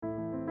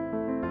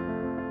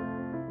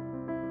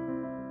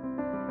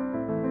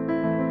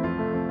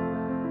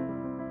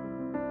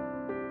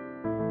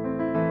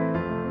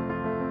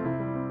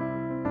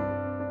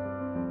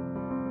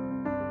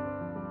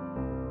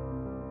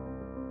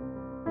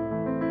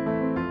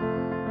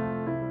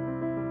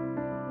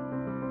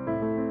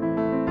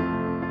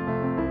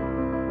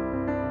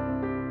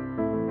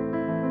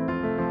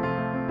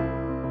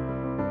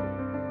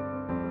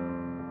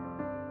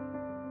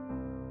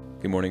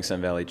Good morning, Sun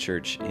Valley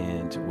Church,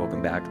 and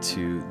welcome back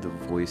to The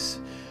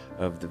Voice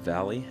of the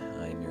Valley.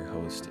 I'm your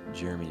host,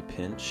 Jeremy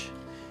Pinch,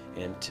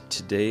 and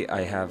today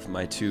I have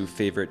my two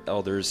favorite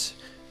elders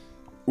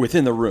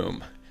within the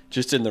room,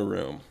 just in the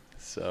room.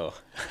 So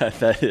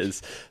that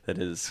is.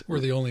 We're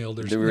the only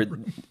elders.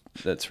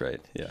 That's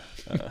right. Yeah.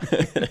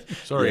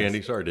 Sorry, yes.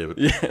 Andy. Sorry, David.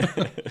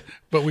 Yeah.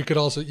 But you could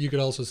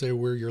also say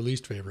we're your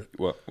least favorite.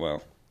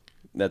 Well,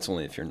 that's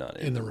only if you're not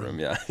in the room.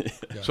 Yeah.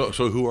 Yeah. So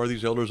who are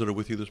these elders that are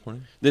with you this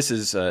morning? This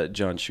is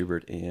John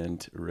Schubert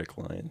and Rick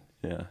Lyon.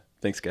 Yeah.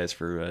 Thanks, guys,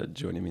 for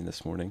joining me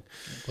this morning.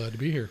 Glad to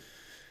be here.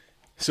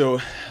 So,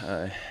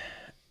 over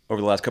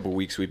the last couple of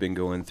weeks, we've been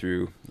going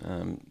through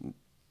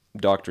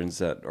doctrines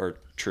that our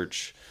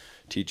church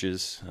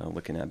teaches,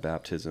 looking at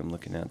baptism,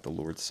 looking at the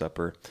Lord's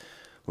Supper,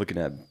 looking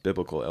at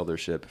biblical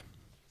eldership.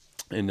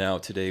 And now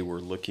today we're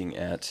looking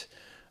at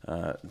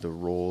the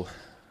role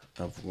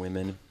of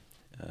women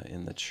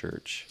in the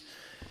church.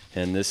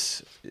 And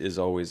this is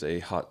always a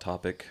hot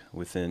topic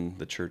within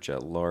the church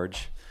at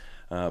large.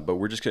 But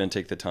we're just going to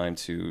take the time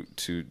to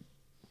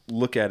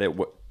look at it,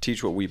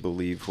 teach what we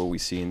believe, what we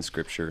see in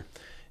Scripture,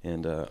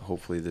 and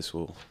hopefully this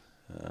will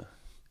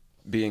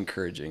be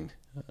encouraging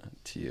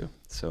to you.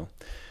 So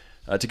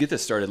to get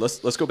this started,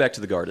 let's go back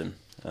to the garden.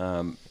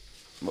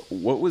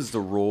 What was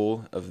the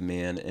role of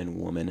man and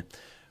woman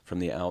from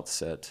the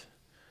outset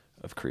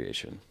of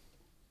creation?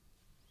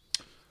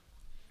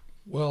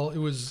 Well, it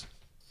was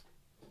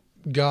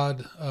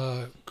God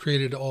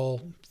created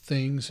all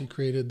things. He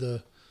created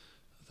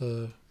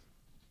the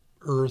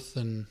earth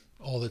and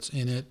all that's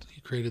in it.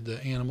 He created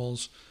the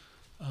animals,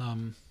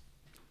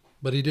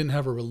 but he didn't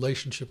have a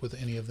relationship with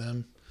any of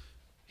them.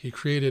 He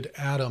created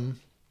Adam,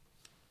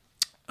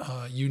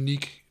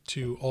 unique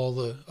to all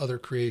the other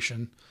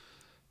creation,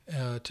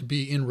 to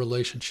be in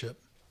relationship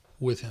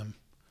with him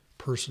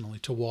personally,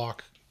 to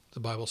walk. The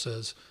Bible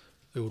says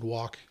they would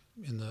walk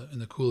in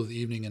the cool of the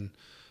evening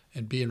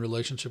and be in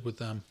relationship with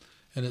them.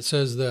 And it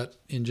says that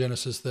in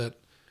Genesis that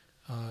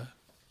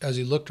as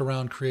he looked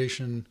around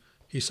creation,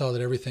 he saw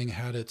that everything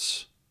had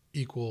its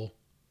equal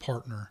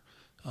partner.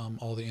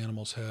 All the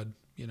animals had,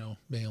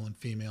 male and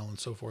female and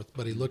so forth.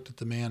 But he looked at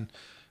the man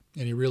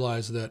and he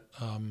realized that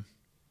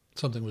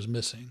something was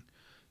missing.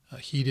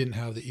 He didn't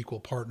have the equal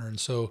partner. And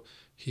so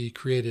he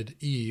created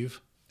Eve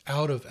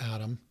out of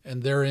Adam.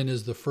 And therein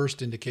is the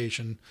first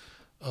indication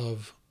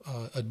of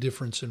a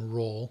difference in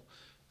role,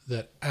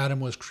 that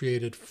Adam was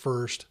created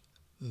first,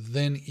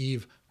 then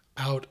Eve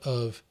out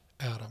of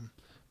Adam.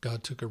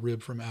 God took a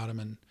rib from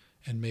Adam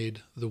and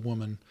made the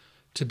woman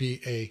to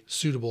be a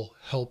suitable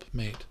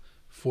helpmate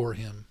for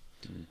him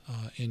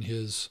in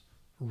his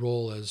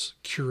role as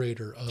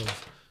curator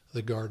of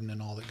the garden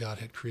and all that God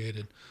had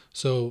created.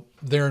 So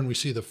therein we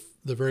see the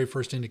very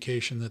first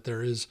indication that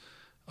there is,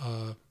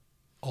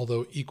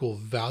 although equal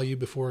value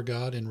before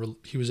God, and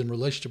he was in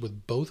relationship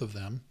with both of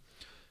them,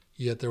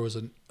 yet there was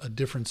a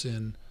difference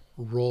in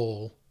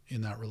role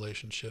in that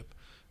relationship,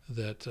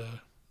 that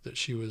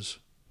she was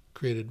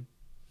created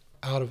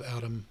out of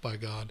Adam by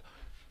God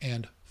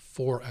and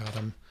for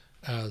Adam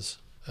as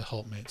a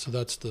helpmate. So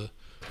that's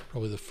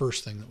probably the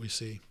first thing that we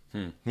see.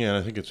 Yeah, and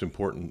I think it's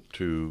important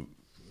to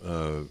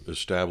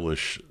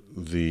establish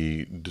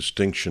the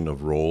distinction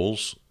of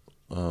roles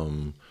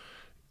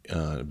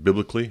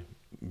biblically,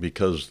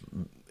 because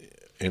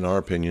in our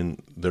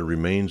opinion, there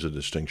remains a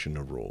distinction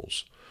of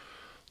roles.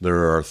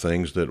 There are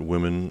things that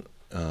women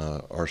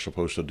are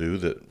supposed to do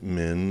that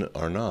men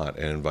are not,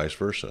 and vice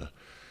versa.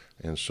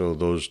 And so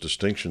those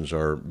distinctions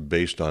are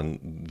based on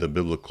the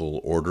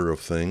biblical order of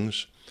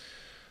things.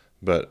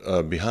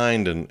 But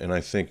behind, and I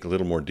think a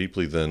little more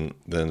deeply than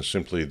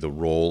simply the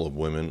role of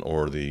women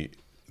or the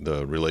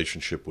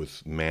relationship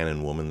with man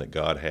and woman that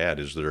God had,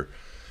 is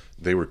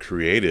they were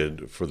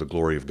created for the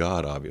glory of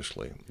God,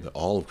 obviously.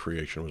 All of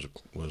creation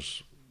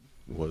was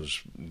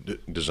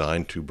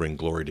designed to bring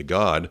glory to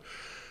God.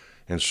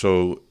 And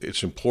so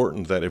it's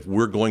important that if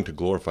we're going to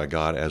glorify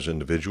God as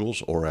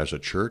individuals or as a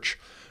church,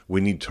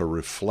 we need to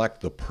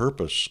reflect the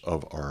purpose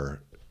of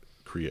our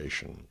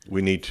creation.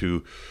 We need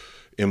to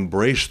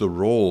embrace the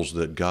roles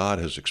that God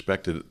has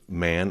expected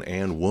man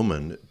and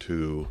woman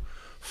to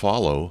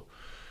follow.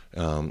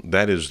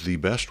 That is the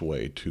best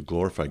way to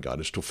glorify God,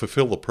 is to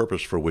fulfill the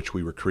purpose for which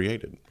we were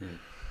created.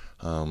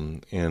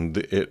 And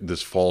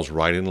this falls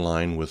right in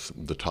line with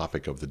the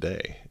topic of the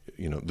day,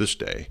 this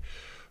day.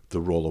 The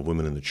role of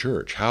women in the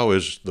church. How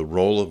is the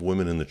role of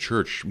women in the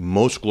church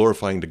most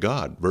glorifying to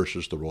God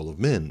versus the role of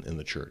men in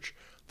the church?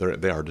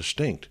 They are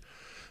distinct,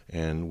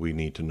 and we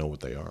need to know what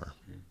they are.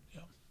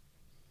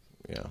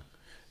 Yeah.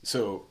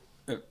 So,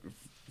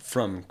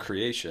 from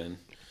creation,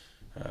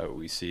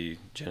 we see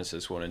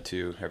Genesis 1 and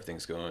 2,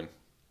 everything's going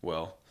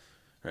well,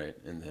 right?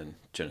 And then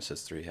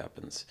Genesis 3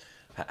 happens.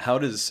 How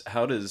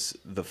does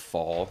the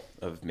fall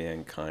of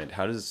mankind,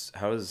 how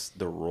is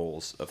the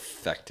roles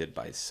affected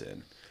by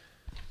sin?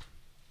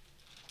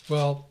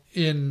 Well,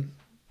 in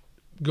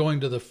going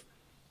to the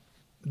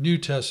New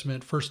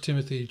Testament, 1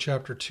 Timothy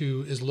chapter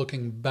 2 is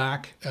looking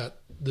back at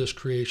this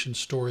creation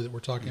story that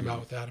we're talking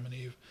about with Adam and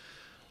Eve.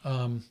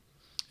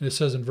 And it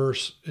says in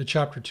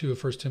chapter 2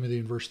 of 1 Timothy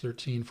in verse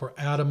 13, "For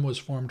Adam was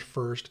formed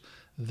first,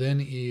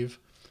 then Eve.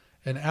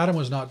 And Adam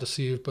was not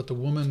deceived, but the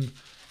woman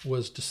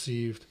was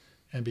deceived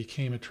and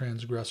became a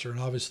transgressor." And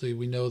obviously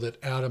we know that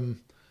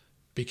Adam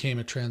became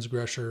a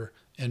transgressor,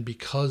 and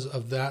because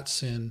of that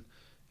sin,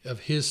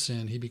 of his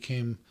sin, he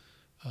became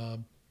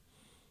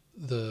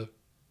the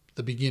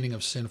beginning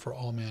of sin for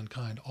all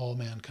mankind. All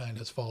mankind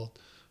has fallen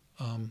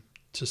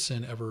to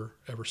sin ever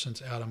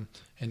since Adam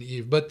and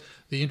Eve. But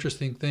the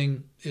interesting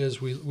thing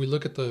is we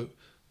look at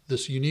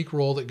this unique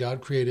role that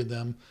God created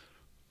them.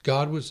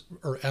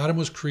 Adam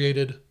was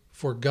created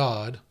for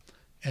God,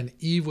 and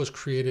Eve was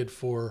created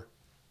for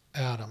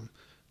Adam.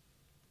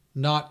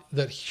 Not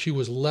that she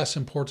was less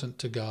important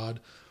to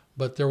God,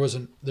 but there was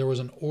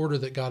an order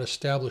that God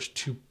established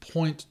to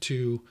point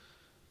to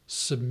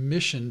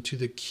submission to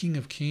the King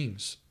of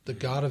Kings, the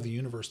God of the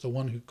universe, the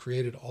one who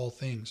created all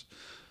things.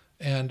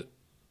 And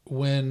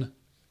when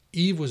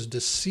Eve was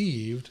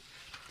deceived,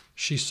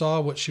 she saw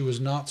what she was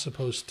not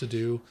supposed to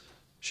do.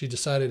 She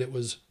decided it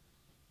was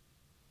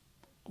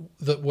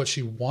what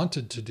she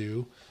wanted to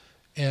do,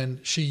 and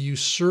she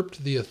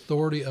usurped the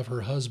authority of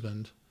her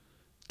husband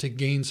to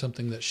gain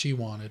something that she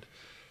wanted.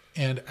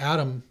 And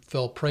Adam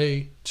fell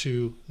prey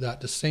to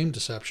that same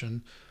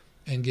deception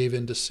and gave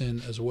in to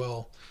sin as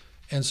well.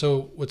 And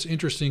so what's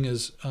interesting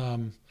is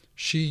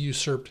she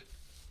usurped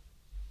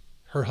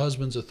her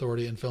husband's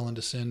authority and fell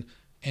into sin,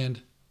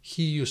 and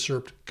he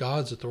usurped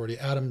God's authority.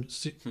 Adam,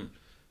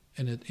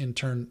 and in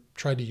turn,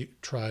 tried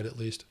at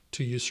least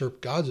to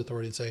usurp God's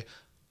authority and say,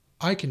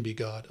 "I can be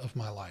God of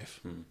my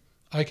life.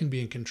 I can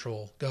be in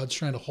control." God's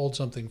trying to hold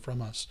something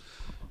from us,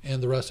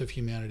 and the rest of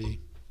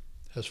humanity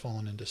has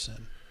fallen into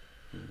sin.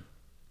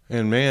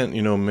 And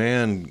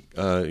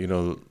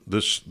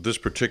this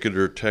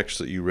particular text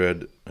that you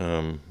read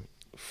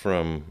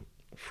from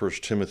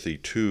 1 Timothy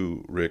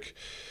 2, Rick,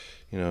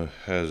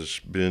 has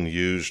been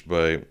used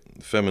by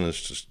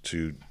feminists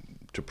to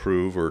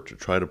prove, or to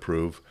try to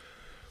prove,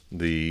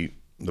 the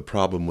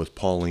problem with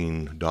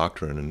Pauline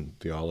doctrine and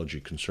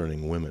theology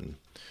concerning women.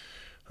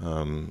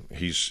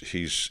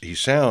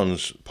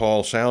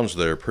 Paul sounds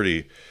there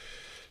pretty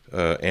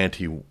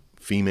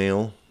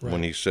anti-female, right,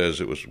 when he says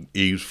it was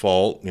Eve's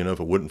fault. If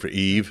it wasn't for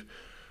Eve,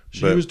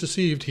 she was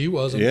deceived. He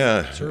wasn't.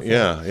 Yeah.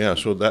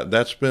 So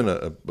that's been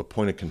a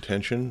point of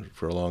contention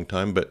for a long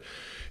time. But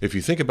if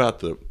you think about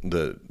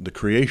the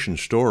creation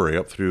story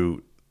up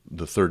through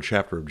the 3rd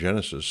chapter of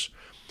Genesis,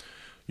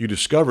 you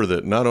discover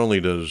that not only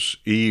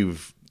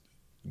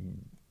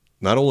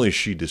is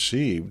she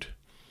deceived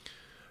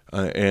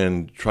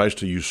and tries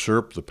to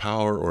usurp the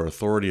power or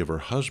authority of her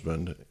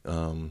husband,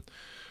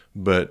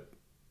 but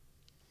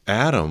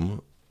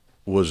Adam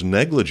was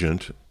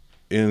negligent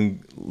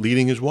in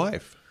leading his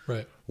wife.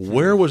 Right.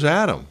 Where was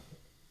Adam?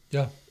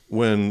 Yeah.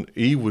 When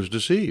Eve was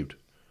deceived?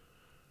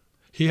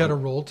 He had a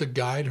role to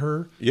guide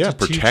her, to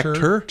protect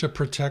her, to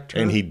protect her.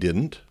 And he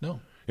didn't.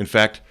 No. In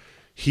fact,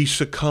 he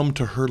succumbed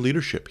to her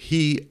leadership.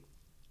 He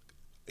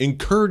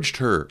encouraged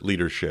her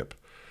leadership.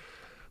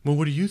 Well,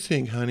 what do you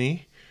think,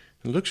 honey?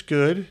 It looks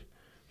good.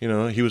 He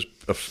was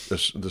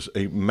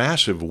a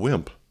massive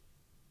wimp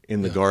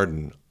in the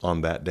garden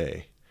on that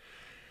day.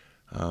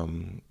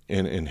 And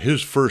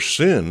his first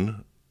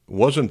sin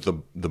wasn't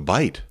the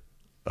bite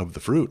of the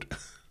fruit.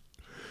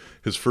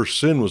 His first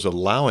sin was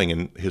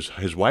allowing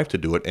his wife to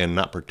do it and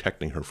not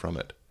protecting her from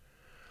it.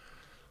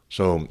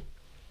 So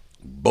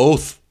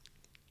both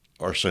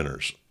are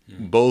sinners.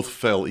 Both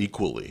fell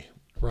equally.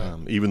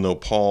 Right. Even though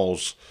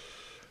Paul's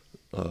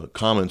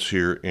comments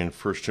here in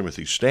 1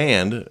 Timothy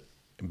stand,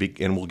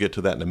 and we'll get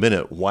to that in a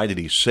minute, why did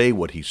he say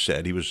what he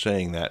said? He was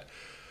saying that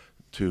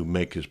to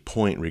make his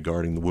point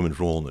regarding the women's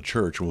role in the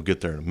church, and we'll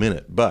get there in a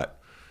minute.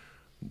 But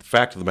the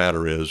fact of the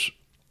matter is,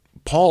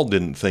 Paul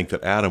didn't think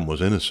that Adam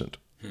was innocent.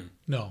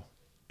 No.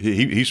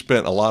 He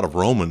spent a lot of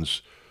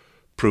Romans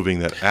proving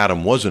that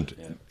Adam wasn't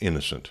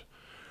innocent.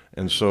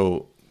 And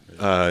so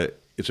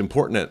it's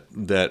important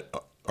that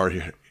our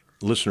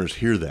listeners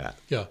hear that.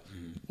 Yeah.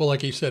 Well,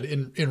 like he said,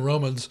 in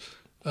Romans,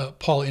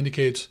 Paul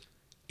indicates,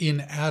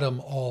 in Adam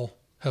all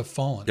have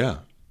fallen. Yeah.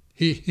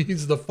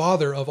 He's the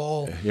father of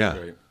all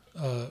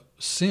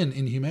sin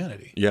in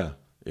humanity. Yeah.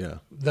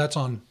 That's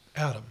on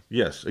Adam.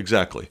 Yes,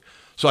 exactly.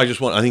 So I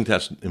think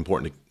that's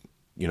important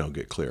to,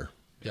 get clear.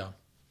 Yeah.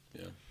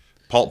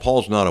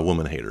 Paul's not a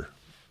woman hater.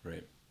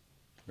 Right.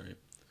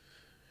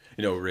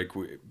 Rick,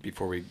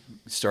 before we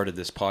started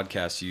this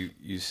podcast,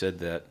 you said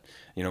that,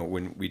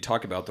 when we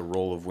talk about the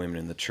role of women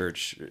in the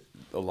church,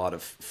 a lot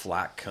of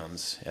flack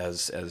comes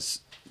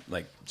as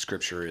like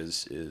Scripture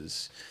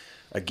is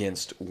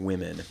against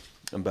women.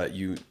 But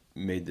you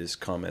made this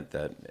comment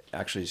that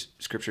actually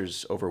Scripture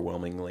is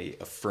overwhelmingly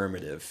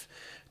affirmative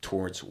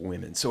towards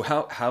women. So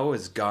how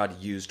has God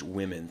used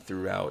women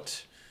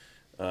throughout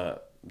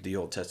the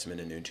Old Testament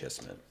and New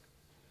Testament?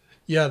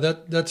 Yeah,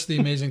 that's the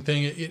amazing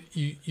thing.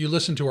 You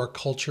listen to our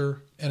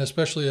culture, and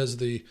especially as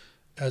the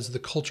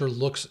culture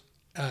looks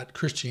at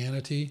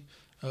Christianity,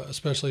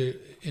 especially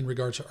in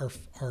regards to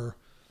our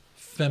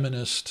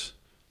feminist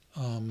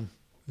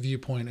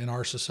viewpoint in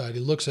our society,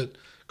 looks at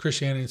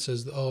Christianity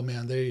says, oh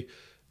man, they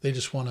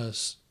just want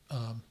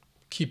to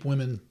keep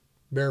women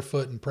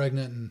barefoot and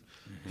pregnant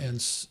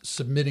and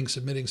submitting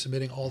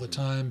all the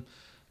time,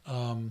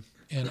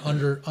 and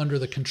under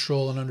the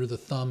control and under the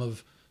thumb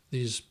of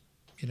these,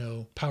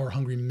 power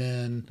hungry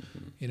men,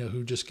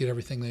 who just get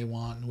everything they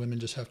want, and women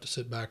just have to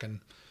sit back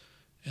and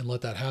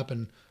let that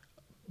happen.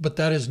 But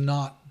that is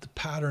not the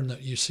pattern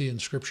that you see in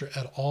Scripture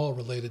at all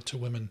related to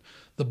women.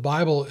 The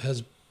Bible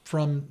has,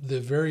 from the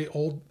very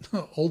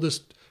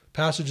oldest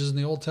passages in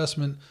the Old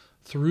Testament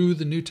through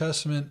the New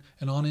Testament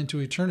and on into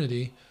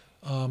eternity,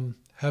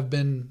 have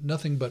been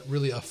nothing but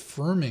really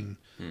affirming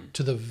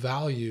to the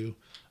value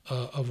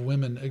of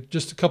women.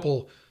 Just a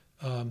couple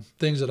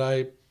things that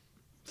I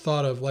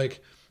thought of,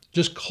 like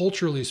just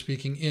culturally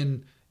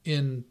speaking,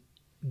 in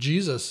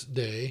Jesus'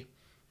 day,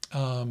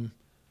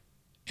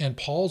 and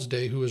Paul's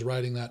day, who was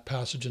writing that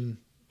passage in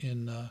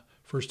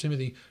 1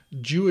 Timothy,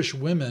 Jewish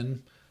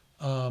women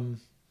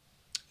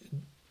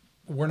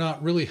were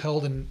not really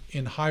held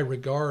in high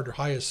regard or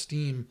high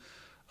esteem.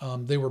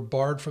 They were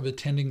barred from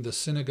attending the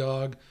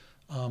synagogue.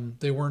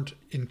 They weren't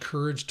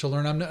encouraged to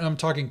learn. I'm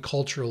talking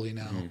culturally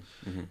now.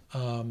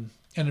 And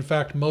in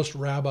fact, most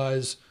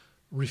rabbis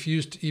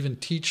refused to even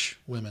teach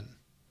women.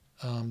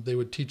 They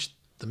would teach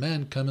the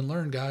men, come and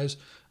learn, guys,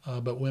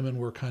 but women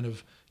were kind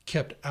of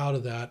kept out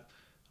of that.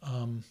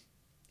 And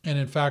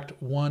in fact,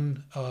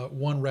 one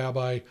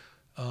rabbi,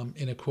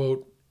 in a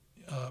quote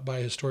by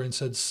a historian,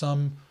 said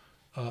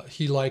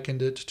he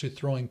likened it to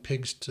throwing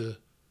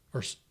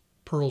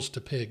pearls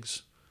to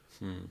pigs.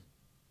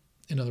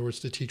 In other words,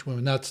 to teach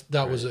women. That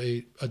right. was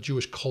a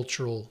Jewish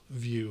cultural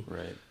view.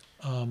 Right.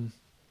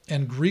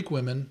 And Greek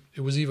women,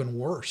 it was even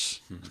worse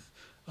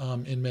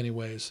in many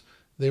ways.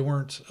 They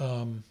weren't.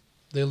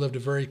 They lived a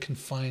very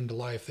confined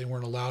life. They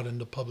weren't allowed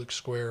into public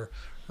square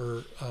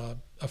or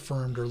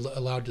affirmed or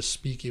allowed to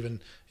speak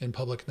even in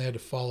public. And they had to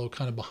follow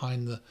kind of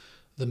behind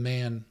the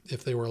man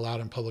if they were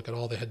allowed in public at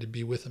all. They had to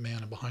be with the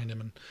man and behind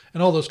him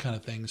and all those kind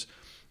of things.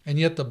 And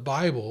yet the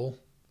Bible,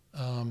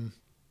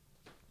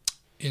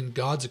 in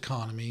God's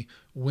economy,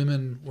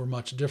 women were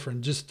much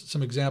different. Just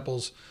some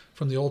examples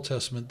from the Old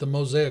Testament. The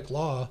Mosaic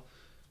Law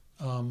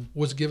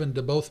was given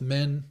to both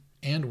men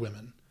and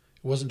women.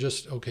 It wasn't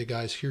just, okay,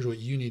 guys, here's what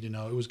you need to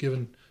know. It was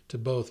given to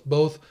both.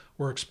 Both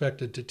were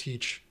expected to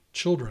teach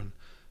children.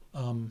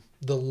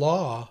 The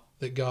law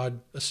that God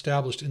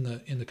established in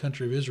the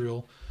country of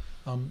Israel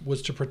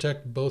was to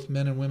protect both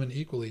men and women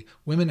equally.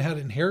 Women had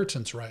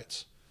inheritance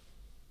rights.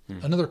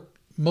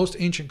 Most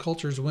ancient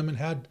cultures, women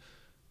had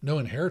no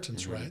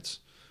inheritance rights,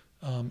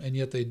 and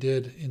yet they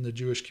did in the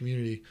Jewish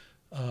community.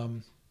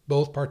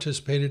 Both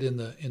participated in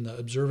the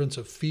observance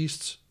of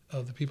feasts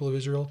of the people of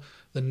Israel.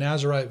 The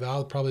Nazirite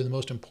vow, probably the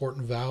most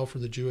important vow for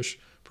the Jewish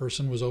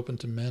person, was open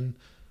to men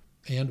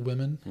and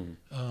women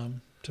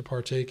to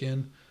partake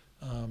in.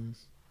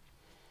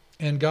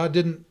 And God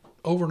didn't,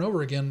 over and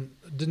over again,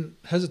 didn't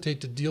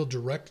hesitate to deal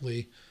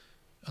directly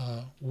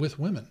with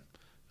women.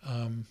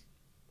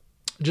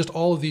 Just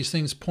all of these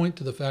things point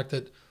to the fact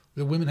that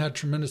the women had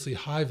tremendously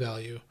high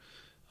value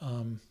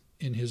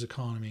in his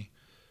economy.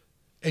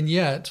 And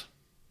yet,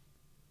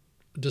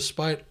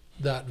 despite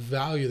that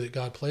value that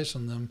God placed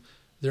on them,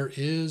 there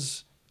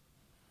is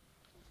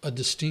a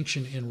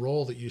distinction in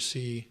role that you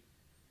see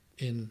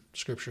in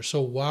Scripture.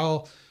 So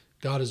while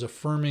God is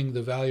affirming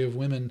the value of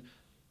women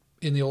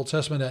in the Old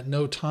Testament, at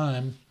no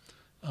time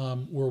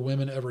were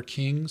women ever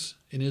kings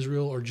in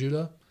Israel or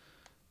Judah.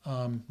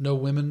 No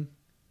women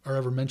are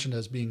ever mentioned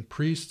as being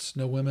priests.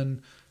 No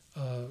women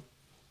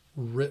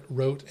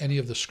wrote any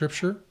of the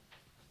Scripture.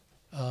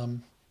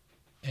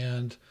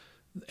 And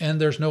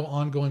there's no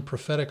ongoing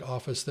prophetic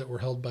office that were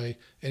held by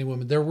any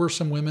women. There were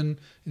some women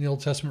in the Old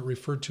Testament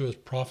referred to as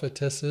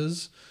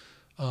prophetesses,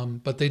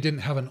 but they didn't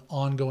have an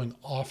ongoing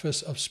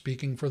office of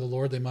speaking for the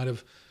Lord. They might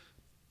have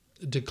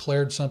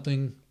declared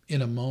something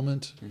in a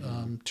moment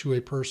to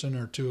a person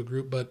or to a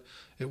group, but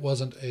it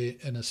wasn't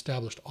an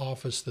established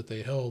office that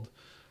they held.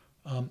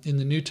 In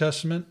the New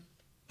Testament,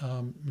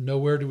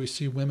 nowhere do we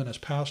see women as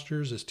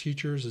pastors, as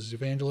teachers, as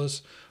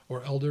evangelists,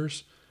 or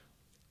elders.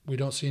 We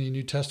don't see any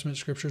New Testament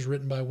scriptures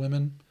written by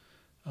women.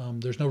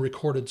 There's no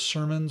recorded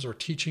sermons or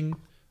teaching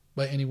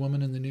by any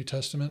woman in the New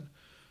Testament.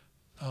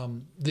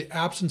 The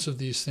absence of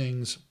these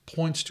things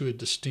points to a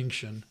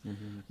distinction,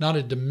 not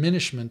a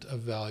diminishment of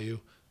value,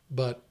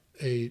 but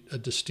a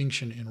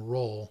distinction in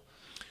role.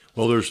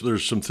 Well,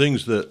 there's some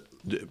things that,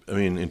 I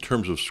mean, in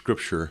terms of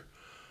Scripture,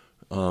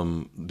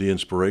 the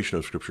inspiration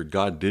of Scripture,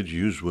 God did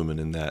use women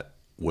in that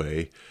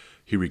way.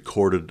 He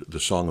recorded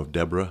the Song of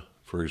Deborah,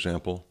 for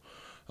example.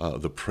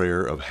 The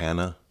prayer of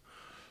Hannah,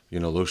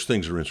 those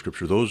things are in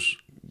Scripture.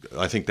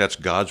 I think that's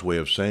God's way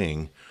of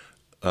saying,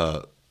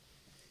 I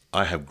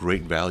have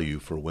great value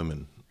for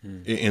women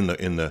in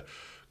the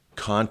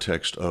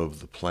context of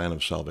the plan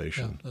of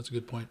salvation. Yeah, that's a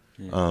good point.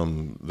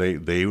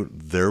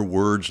 Their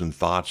words and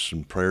thoughts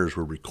and prayers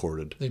were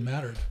recorded. They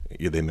mattered.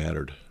 Yeah, they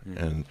mattered.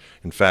 And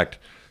in fact,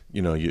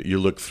 you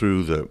look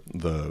through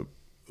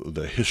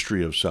the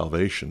history of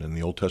salvation in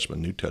the Old Testament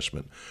and New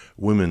Testament,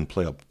 women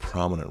play a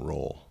prominent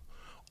role.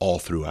 all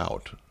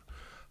throughout.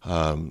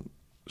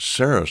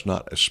 Sarah's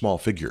not a small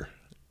figure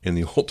in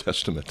the Old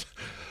Testament.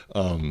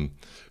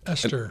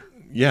 Esther.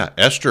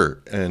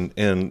 Esther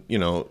and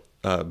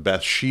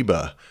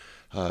Bathsheba.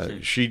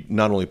 She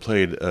not only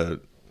played a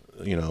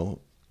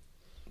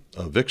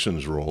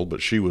vixen's role,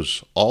 but she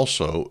was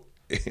also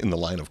in the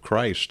line of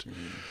Christ,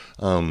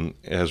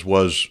 as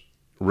was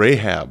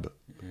Rahab,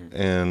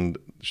 and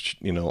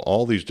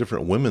all these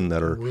different women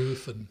that are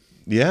Ruth and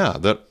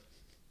that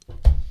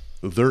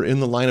they're in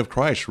the line of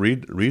Christ.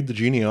 Read the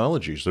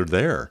genealogies; they're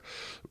there.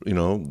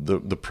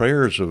 The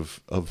prayers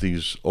of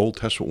these Old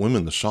Testament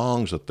women, the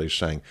songs that they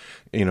sang,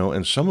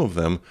 and some of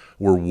them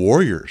were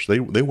warriors. They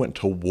went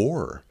to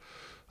war.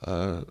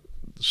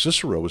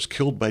 Cicero was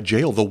killed by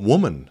Jael. The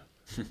woman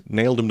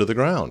nailed him to the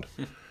ground,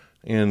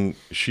 and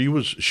she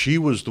was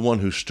the one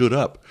who stood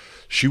up.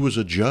 She was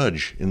a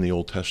judge in the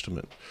Old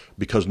Testament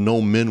because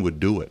no men would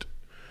do it.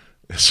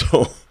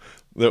 So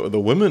the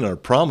women are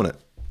prominent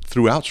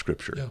throughout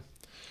Scripture.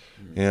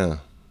 Yeah.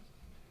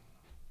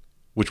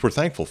 Which we're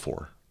thankful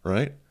for,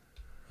 right?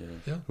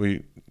 Yeah.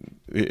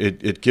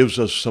 It gives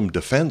us some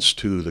defense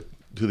to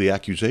the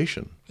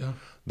accusation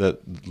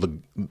that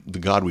the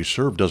God we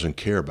serve doesn't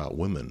care about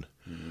women,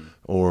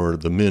 or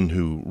the men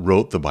who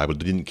wrote the Bible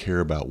didn't care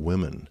about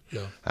women.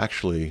 Yeah.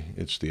 Actually,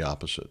 it's the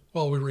opposite.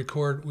 Well, we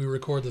record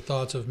the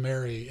thoughts of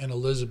Mary and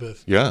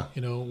Elizabeth. Yeah.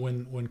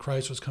 When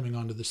Christ was coming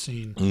onto the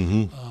scene.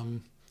 Mm-hmm.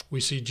 We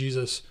see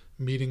Jesus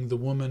meeting the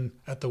woman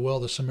at the well,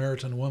 the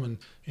Samaritan woman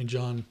in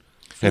John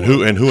 4.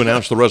 And who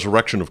announced the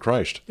resurrection of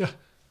Christ? Yeah.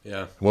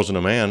 Yeah. It wasn't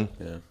a man.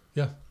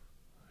 Yeah.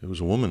 It was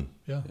a woman.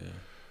 Yeah.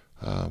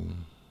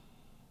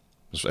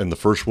 And the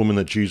first woman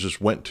that Jesus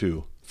went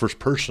to, first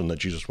person that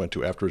Jesus went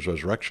to after his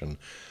resurrection,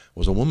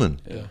 was a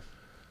woman. Yeah.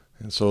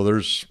 And so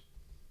there's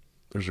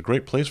a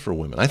great place for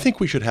women. I think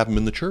we should have them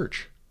in the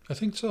church. I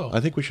think so.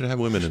 I think we should have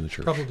women in the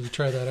church. Probably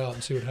try that out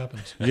and see what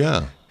happens.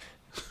 Yeah.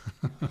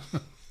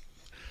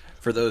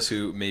 For those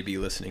who may be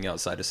listening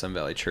outside of Sun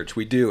Valley Church,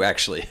 we do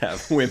actually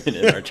have women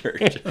in our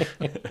church.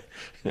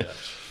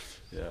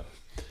 Yeah.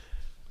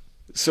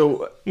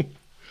 So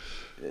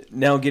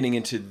now getting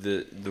into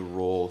the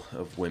role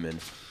of women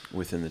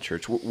within the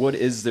church. What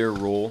is their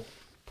role?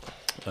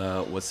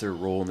 What's their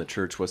role in the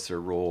church? What's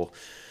their role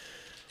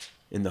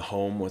in the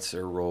home? What's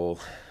their role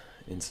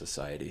in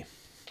society?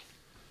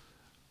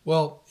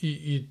 Well,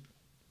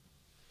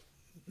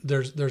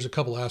 there's a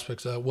couple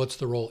aspects of that. What's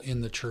the role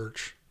in the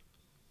church?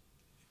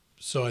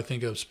 So I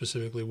think of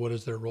specifically what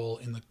is their role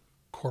in the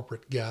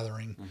corporate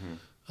gathering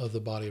of the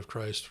body of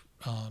Christ,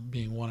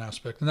 being one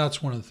aspect. And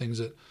that's one of the things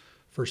that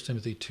 1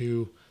 Timothy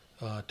 2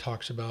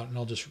 talks about. And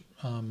I'll just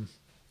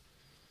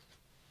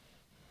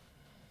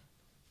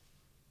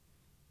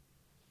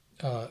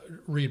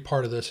read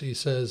part of this. He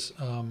says,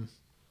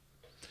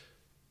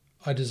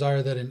 I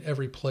desire that in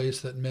every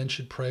place that men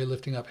should pray,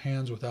 lifting up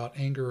hands without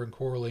anger and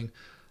quarreling.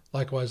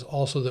 Likewise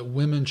also that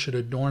women should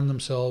adorn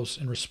themselves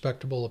in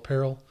respectable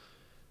apparel,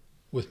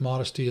 with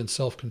modesty and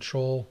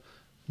self-control,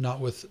 not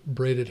with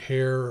braided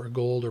hair or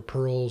gold or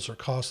pearls or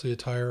costly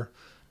attire,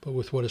 but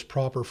with what is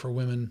proper for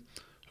women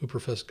who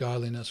profess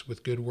godliness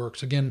with good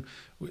works. Again,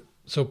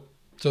 so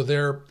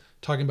they're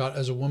talking about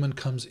as a woman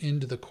comes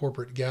into the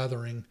corporate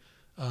gathering,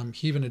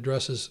 he even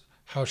addresses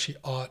how she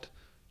ought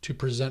to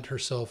present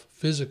herself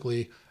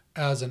physically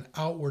as an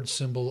outward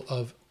symbol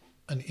of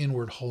an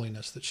inward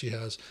holiness that she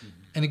has.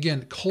 And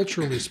again,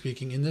 culturally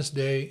speaking, in this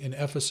day in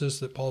Ephesus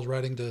that Paul's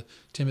writing to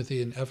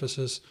Timothy in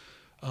Ephesus,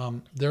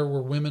 there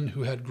were women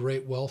who had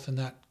great wealth in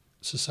that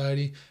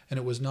society, and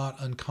it was not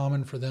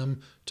uncommon for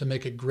them to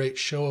make a great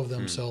show of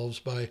themselves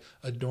by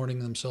adorning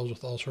themselves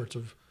with all sorts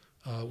of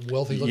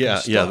wealthy-looking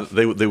stuff. Yeah,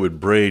 they would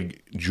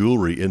braid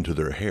jewelry into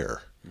their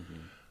hair.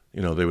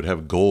 They would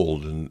have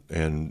gold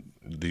and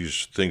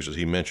these things that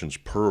he mentions,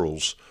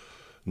 pearls,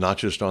 not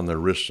just on their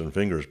wrists and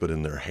fingers, but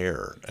in their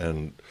hair,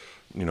 and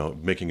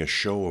making a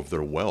show of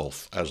their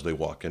wealth as they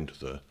walk into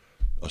the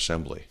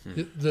assembly.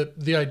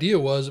 The idea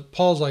was,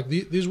 Paul's like,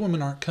 these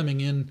women aren't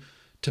coming in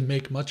to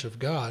make much of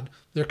God.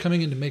 They're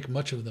coming in to make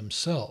much of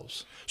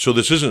themselves. So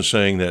this isn't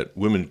saying that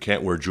women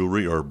can't wear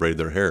jewelry or braid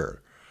their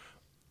hair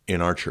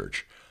in our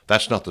church.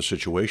 That's not the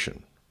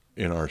situation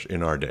in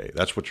our day.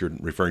 That's what you're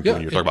referring to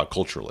when you're talking about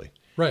culturally.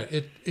 Right.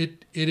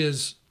 It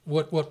is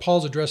what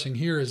Paul's addressing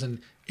here is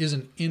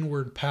an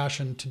inward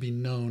passion to be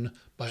known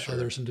by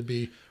others and to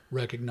be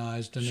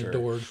recognized and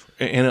adored.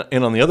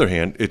 And on the other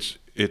hand,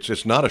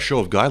 it's not a show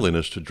of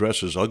godliness to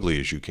dress as ugly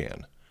as you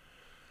can.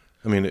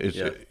 I mean,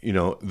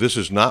 this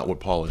is not what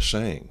Paul is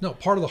saying. No,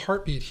 part of the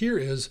heartbeat here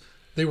is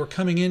they were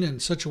coming in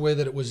such a way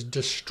that it was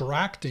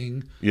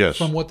distracting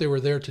from what they were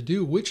there to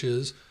do, which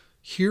is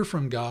hear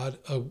from God,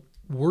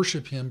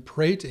 worship Him,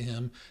 pray to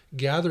Him,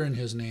 gather in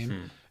His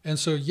name. And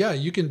so,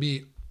 you can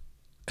be,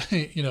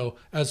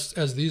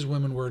 as these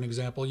women were an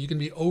example, you can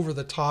be over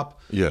the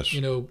top,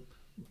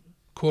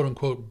 quote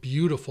unquote,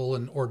 beautiful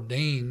and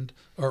ordained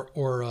or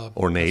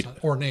ornate.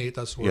 Ornate,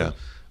 that's the word.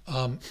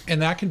 Yeah.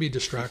 And that can be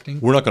distracting.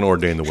 We're not going to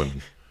ordain the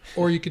women.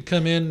 Or you could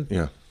come in,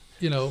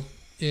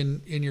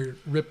 in your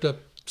ripped up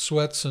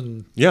sweats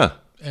and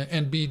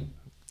be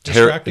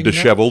distracting,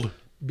 disheveled.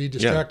 be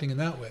distracting in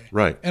that way.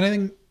 Right.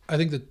 And I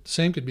think the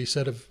same could be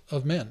said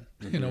of men.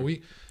 You know,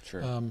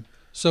 Sure.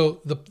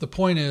 So the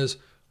point is,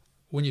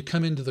 when you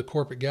come into the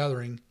corporate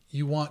gathering,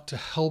 you want to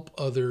help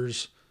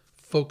others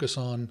focus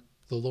on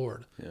the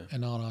Lord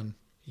and not on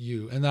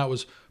you. And that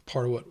was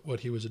part of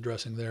what he was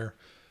addressing there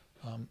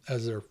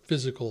as their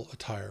physical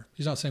attire.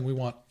 He's not saying we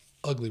want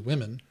ugly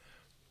women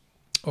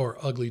or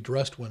ugly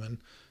dressed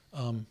women,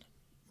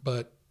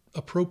 but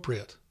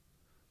appropriate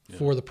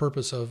for the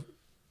purpose of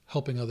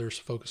helping others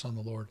focus on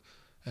the Lord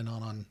and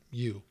not on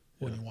you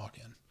when you walk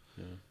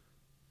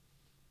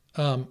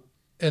in.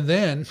 And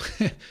then,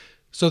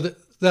 so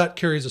that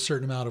carries a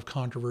certain amount of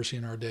controversy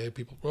in our day.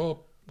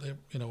 People,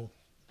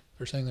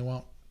 they're saying they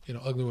want,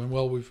 ugly women.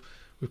 Well, we've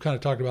kind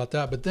of talked about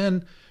that. But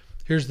then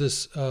here's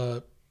this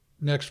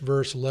next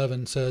verse,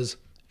 11 says,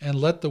 "And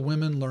let the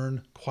women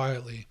learn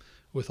quietly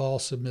with all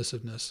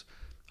submissiveness.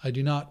 I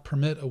do not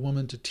permit a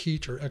woman to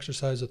teach or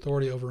exercise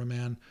authority over a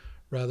man.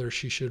 Rather,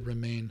 she should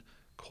remain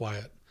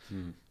quiet."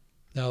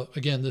 Now,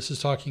 again, this is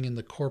talking in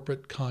the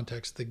corporate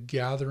context, the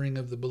gathering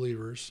of the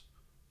believers,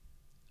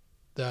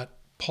 that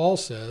Paul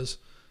says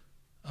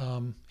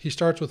he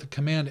starts with a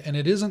command, and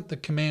it isn't the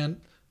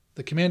command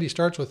he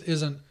starts with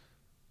isn't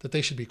that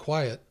they should be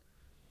quiet.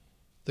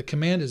 The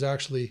command is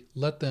actually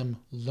let them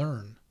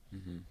learn.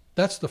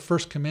 That's the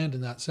first command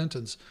in that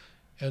sentence.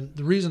 And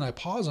the reason I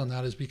pause on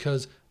that is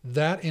because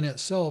that in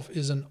itself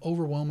is an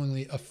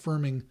overwhelmingly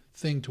affirming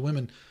thing to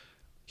women.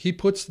 He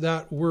puts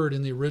that word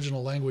in the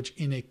original language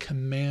in a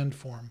command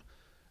form,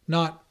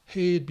 not,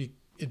 hey, it'd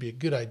be a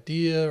good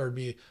idea or it'd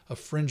be a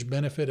fringe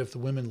benefit if the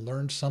women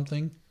learned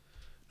something.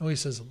 No, he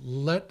says,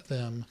 let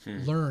them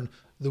learn.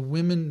 The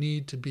women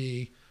need to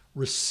be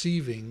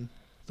receiving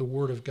the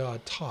word of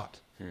God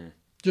taught,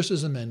 just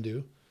as the men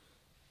do.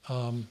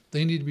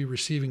 They need to be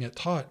receiving it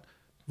taught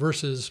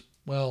versus,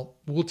 well,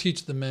 we'll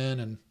teach the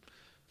men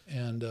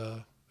and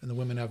the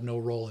women have no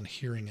role in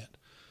hearing it.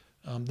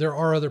 There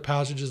are other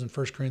passages in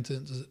 1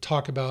 Corinthians that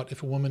talk about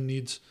if a woman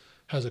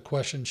has a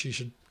question, she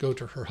should go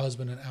to her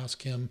husband and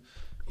ask him.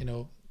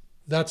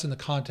 That's in the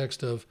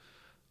context of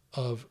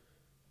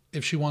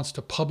if she wants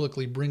to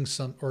publicly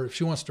if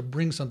she wants to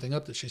bring something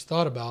up that she's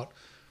thought about,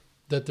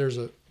 that there's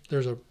a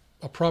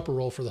proper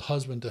role for the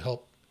husband to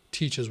help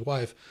teach his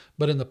wife.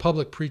 But in the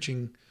public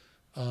preaching,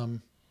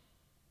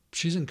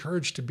 she's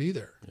encouraged to be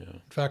there. Yeah.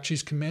 In fact,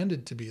 she's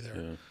commanded to be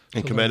there.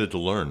 And commanded to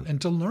learn. And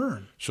to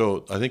learn.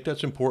 So I think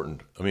that's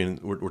important. I mean,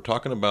 we're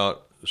talking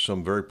about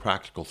some very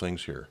practical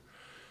things here.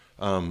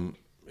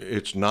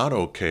 It's not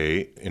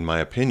okay, in my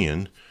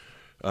opinion,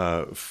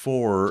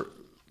 for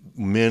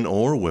men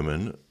or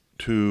women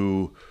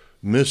to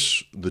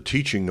miss the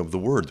teaching of the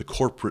word, the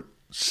corporate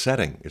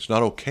setting. It's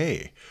not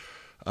okay.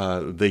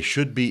 They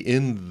should be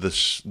in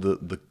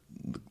the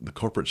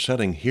corporate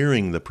setting,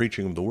 hearing the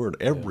preaching of the word.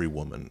 Every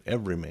woman,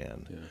 every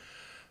man. Yeah.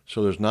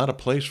 So there's not a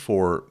place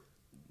for,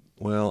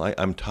 well,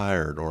 I'm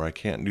tired, or I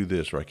can't do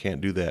this, or I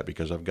can't do that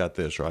because I've got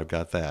this, or I've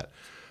got that.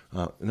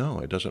 No,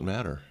 it doesn't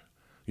matter.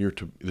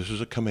 This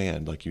is a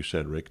command, like you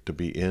said, Rick, to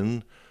be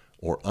in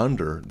or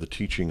under the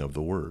teaching of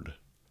the word.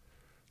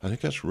 I think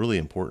that's really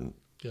important.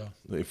 Yeah.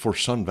 For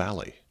Sun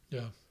Valley.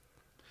 Yeah.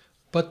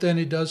 But then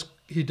he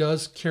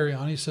does carry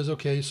on. He says,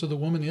 okay, so the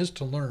woman is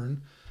to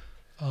learn,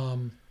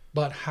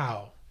 but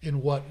how?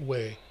 In what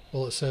way?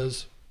 Well, it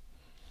says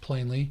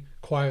plainly,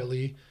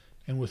 quietly,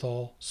 and with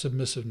all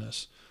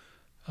submissiveness.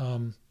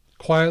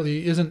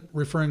 Quietly isn't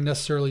referring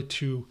necessarily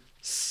to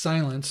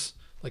silence,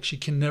 like she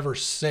can never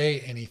say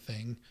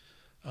anything,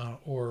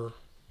 or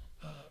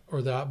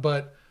that,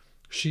 but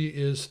she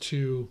is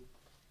to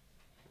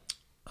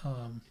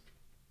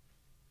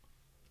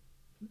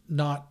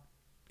not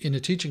in a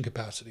teaching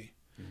capacity.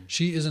 Mm-hmm.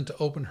 She isn't to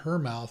open her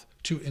mouth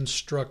to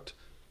instruct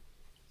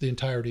the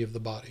entirety of the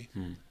body,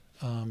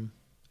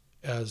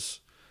 as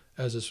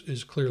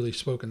is clearly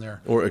spoken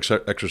there. Or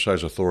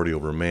exercise authority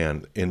over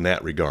man in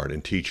that regard,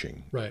 in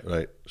teaching.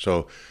 Right.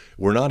 So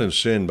we're not in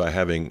sin by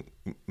having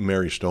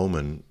Mary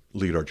Stoneman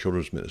lead our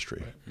children's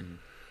ministry. Right. Mm-hmm.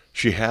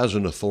 She has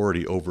an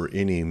authority over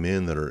any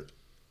men that are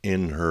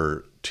in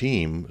her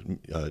team,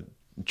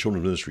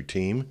 children's ministry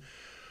team,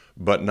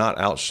 but not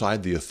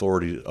outside the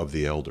authority of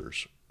the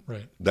elders.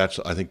 Right.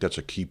 I think that's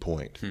a key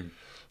point.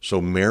 So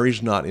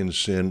Mary's not in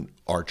sin.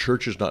 Our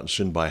church is not in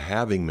sin by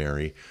having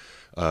Mary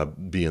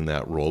be in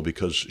that role,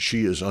 because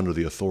she is under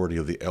the authority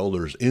of the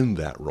elders in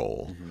that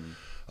role.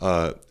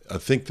 Mm-hmm. I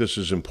think this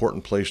is an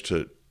important place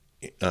to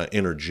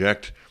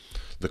interject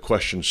the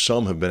question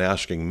some have been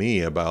asking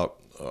me about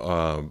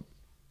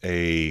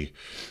a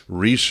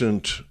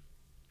recent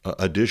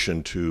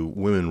addition to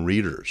women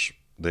readers.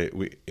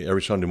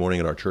 Every Sunday morning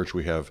at our church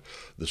we have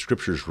the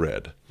scriptures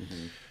read.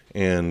 Mm-hmm.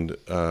 And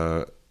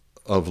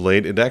of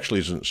late, it actually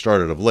isn't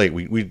started of late.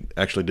 We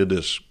actually did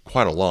this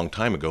quite a long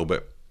time ago,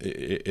 but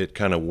it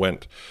kind of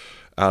went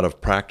out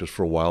of practice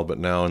for a while. But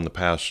now in the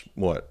past,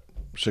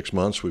 6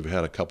 months, we've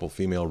had a couple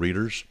female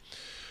readers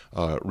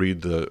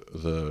read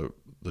the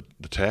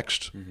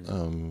text.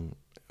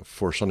 Mm-hmm.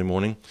 for Sunday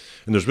morning,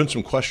 and there's been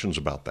some questions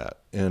about that.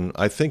 And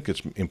I think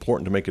it's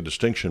important to make a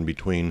distinction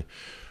between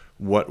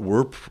what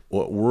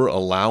we're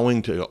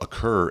allowing to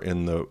occur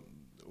in the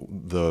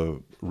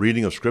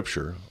reading of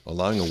Scripture,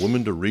 allowing a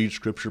woman to read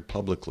Scripture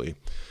publicly,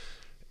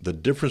 the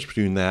difference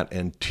between that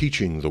and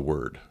teaching the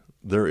Word.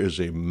 There is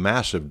a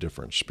massive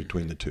difference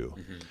between the two.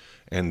 Mm-hmm.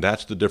 And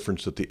that's the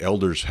difference that the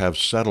elders have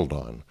settled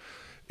on.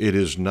 It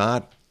is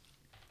not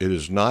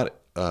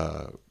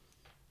a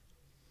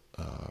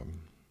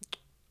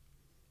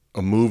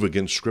move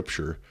against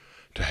Scripture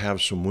to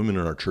have some women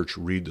in our church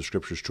read the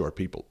Scriptures to our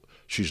people.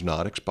 She's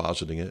not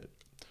expositing it.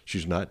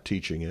 She's not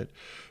teaching it.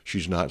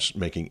 She's not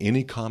making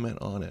any comment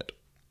on it.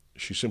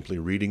 She's simply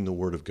reading the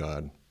Word of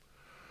God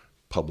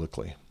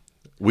publicly.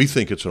 We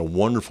think it's a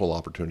wonderful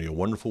opportunity, a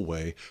wonderful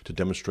way to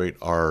demonstrate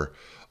our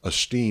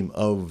esteem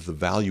of the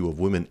value of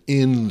women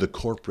in the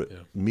corporate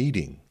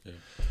meeting. Yeah.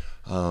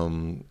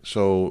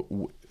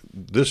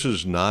 This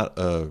is not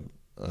a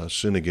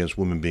sin against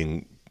women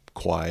being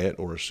quiet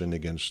or a sin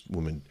against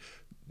women,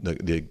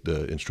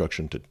 the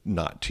instruction to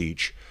not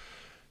teach.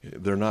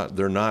 They're not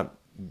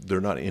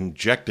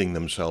injecting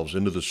themselves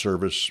into the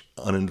service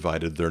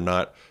uninvited. They're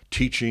not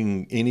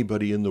teaching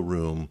anybody in the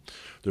room.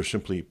 They're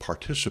simply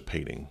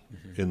participating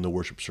in the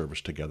worship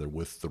service together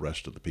with the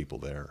rest of the people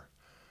there.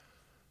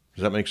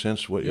 Does that make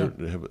sense?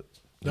 Am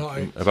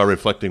I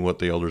reflecting what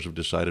the elders have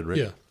decided,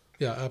 Rick?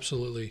 Yeah,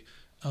 absolutely.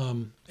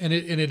 And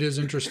it is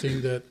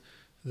interesting that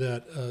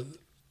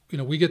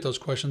we get those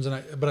questions,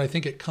 but I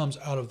think it comes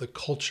out of the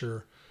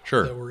culture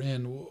that we're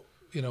in.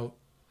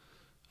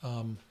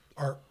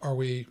 Are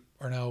we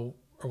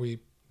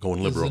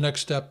going liberal? Is the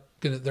next step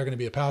they're going to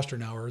be a pastor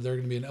now, or they're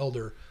going to be an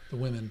elder? The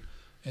women,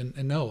 and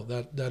no,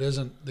 that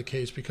isn't the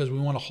case, because we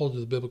want to hold to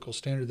the biblical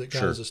standard that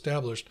God has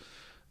established,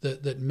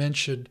 that men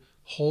should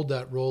hold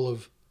that role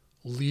of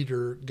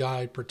leader,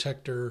 guide,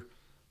 protector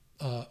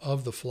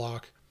of the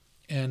flock,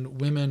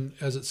 and women,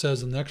 as it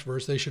says in the next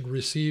verse, they should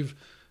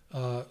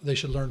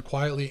learn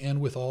quietly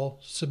and with all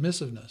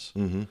submissiveness.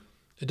 Mm-hmm.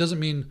 It doesn't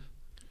mean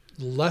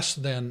less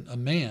than a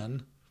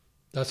man.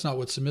 That's not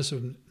what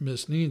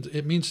submissiveness means.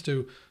 It means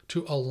to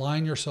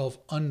align yourself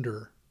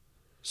under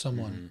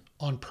someone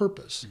on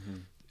purpose. Mm-hmm.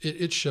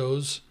 It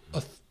shows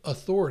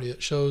authority.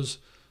 It shows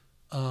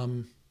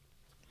and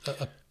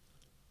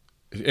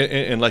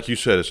like you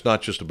said, it's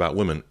not just about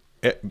women.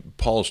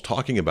 Paul's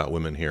talking about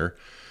women here,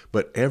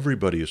 but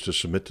everybody is to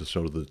submit to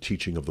sort of the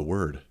teaching of the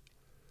Word.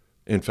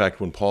 In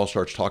fact, when Paul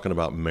starts talking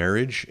about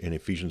marriage in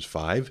Ephesians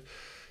 5,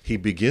 he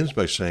begins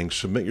by saying,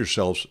 submit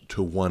yourselves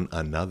to one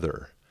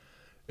another.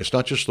 It's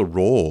not just the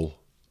role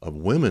of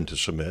women to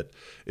submit,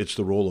 it's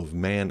the role of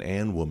man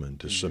and woman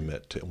to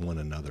submit to one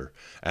another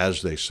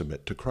as they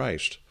submit to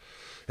Christ.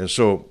 And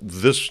so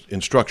this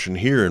instruction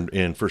here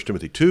in 1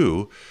 Timothy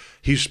 2,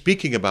 he's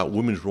speaking about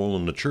women's role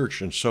in the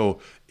church, and so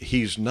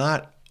he's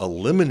not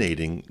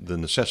eliminating the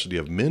necessity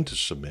of men to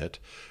submit,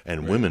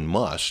 and women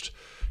must.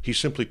 He's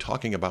simply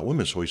talking about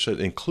women, so he said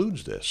it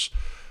includes this.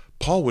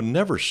 Paul would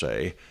never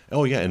say,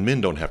 oh yeah, and men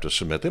don't have to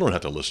submit. They don't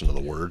have to listen to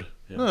the Word.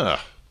 Yeah.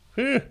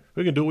 We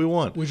can do what we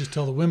want. We just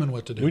tell the women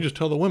what to do. We just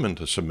tell the women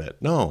to submit.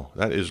 No,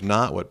 that is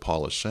not what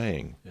Paul is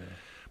saying. Yeah.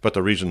 But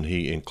the reason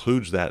he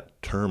includes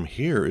that term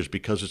here is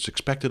because it's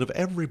expected of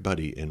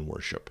everybody in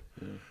worship.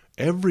 Yeah.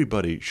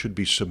 Everybody should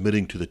be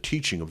submitting to the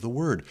teaching of the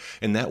Word.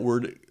 And that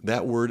word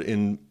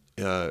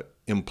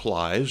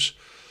implies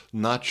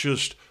not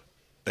just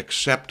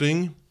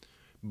accepting,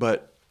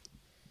 but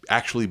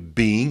actually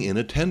being in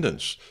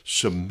attendance,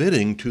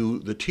 submitting to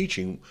the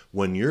teaching.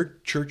 When your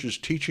church is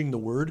teaching the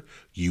Word,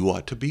 you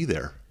ought to be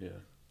there. Yeah.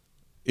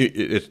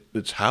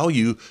 It's how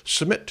you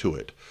submit to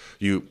it.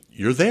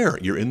 You're there.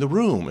 You're in the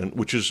room, and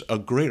which is a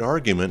great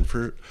argument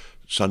for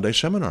Sunday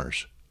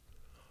seminars.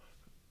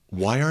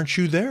 Why aren't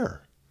you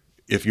there?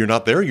 If you're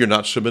not there, you're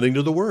not submitting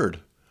to the Word.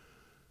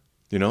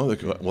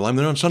 Well, I'm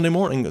there on Sunday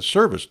morning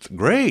service.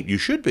 Great, you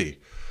should be.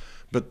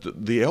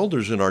 But the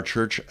elders in our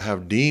church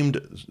have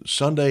deemed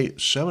Sunday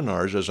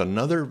seminars as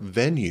another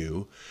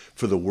venue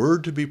for the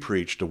Word to be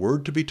preached, the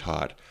Word to be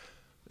taught.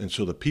 And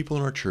so the people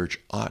in our church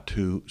ought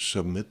to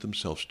submit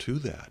themselves to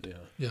that.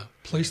 Yeah.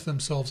 Place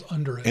themselves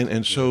under it.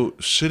 And so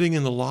sitting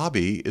in the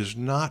lobby is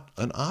not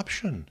an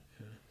option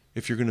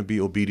if you're going to be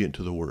obedient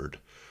to the Word.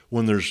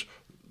 When there's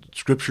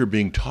Scripture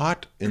being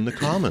taught in the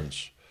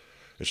commons,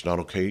 it's not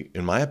okay,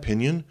 in my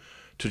opinion,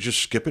 to just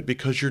skip it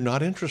because you're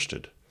not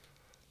interested.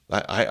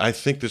 I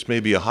think this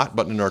may be a hot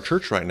button in our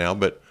church right now,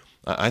 but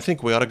I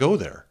think we ought to go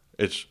there.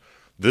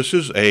 This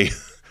is a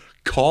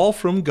call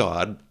from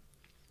God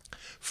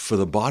for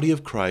the body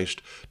of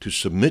Christ to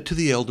submit to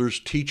the elders'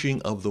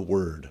 teaching of the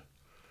Word.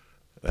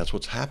 That's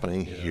what's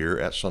happening here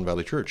at Sun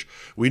Valley Church.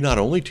 We not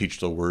only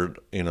teach the Word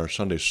in our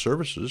Sunday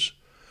services,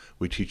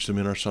 we teach them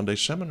in our Sunday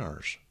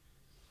seminars.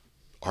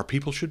 Our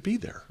people should be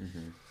there.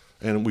 Mm-hmm.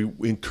 And we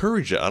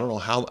encourage it. I don't know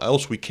how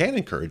else we can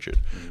encourage it.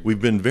 Mm-hmm.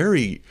 We've been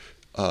very,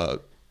 I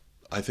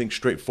think,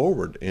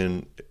 straightforward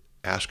in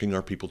asking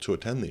our people to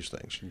attend these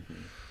things. Mm-hmm.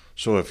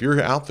 So if you're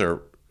out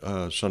there,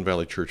 Sun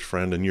Valley Church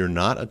friend, and you're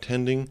not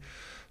attending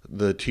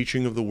the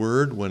teaching of the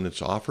Word when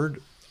it's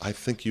offered, I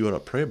think you ought to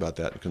pray about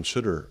that and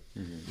consider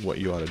what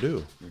you ought to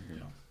do.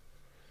 Yeah.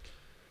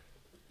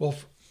 Well,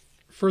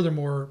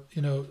 furthermore,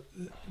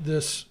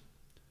 this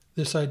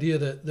idea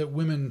that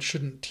women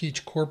shouldn't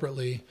teach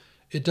corporately,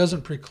 it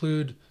doesn't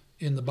preclude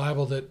in the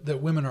Bible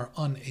that women are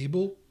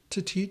unable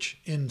to teach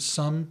in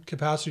some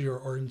capacity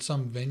or in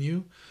some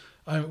venue.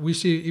 We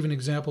see even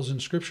examples in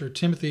Scripture.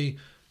 Timothy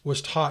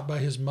was taught by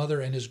his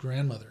mother and his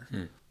grandmother.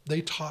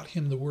 They taught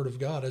him the Word of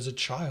God as a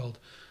child.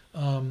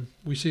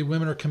 We see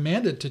women are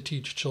commanded to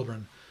teach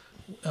children.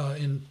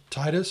 In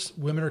Titus,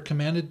 women are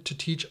commanded to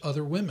teach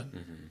other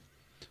women.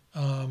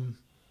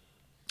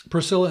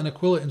 Priscilla and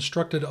Aquila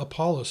instructed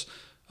Apollos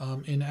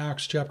in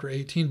Acts chapter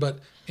 18, but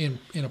in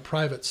a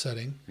private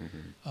setting.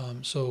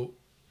 So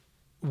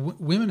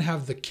women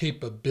have the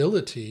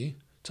capability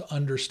to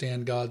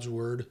understand God's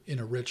Word in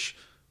a rich,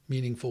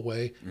 meaningful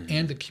way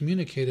and to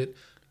communicate it.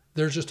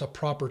 There's just a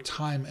proper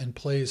time and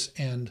place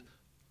and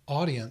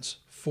audience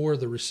for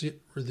the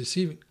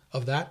receiving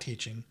of that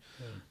teaching.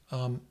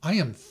 I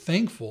am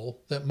thankful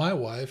that my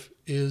wife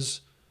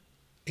is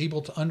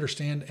able to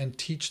understand and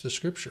teach the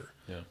Scripture,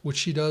 which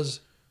she does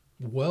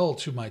well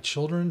to my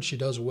children. She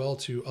does well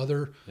to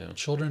other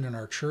children in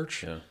our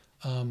church.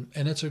 And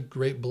it's a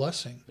great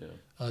blessing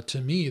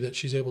to me that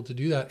she's able to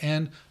do that.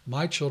 And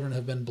my children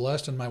have been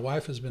blessed, and my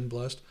wife has been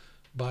blessed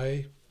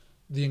by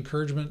the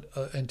encouragement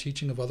and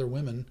teaching of other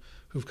women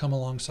who've come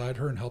alongside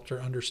her and helped her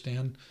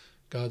understand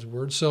God's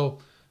Word. So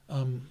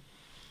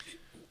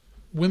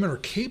women are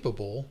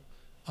capable,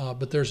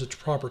 but there's a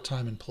proper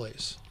time and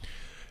place.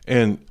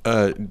 And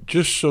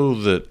just so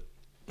that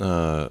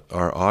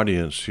our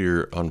audience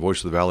here on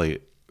Voice of the Valley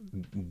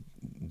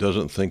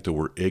doesn't think that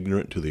we're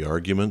ignorant to the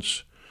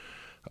arguments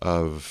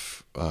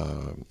of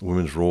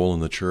women's role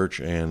in the church,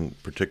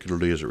 and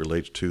particularly as it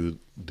relates to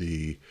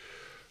the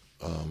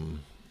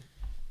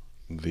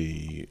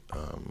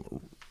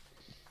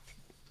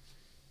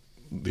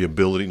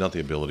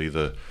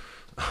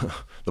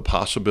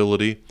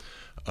possibility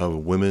of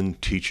women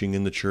teaching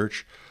in the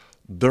church.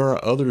 There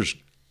are others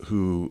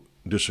who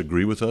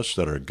disagree with us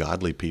that are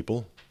godly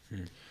people.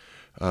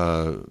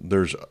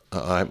 There's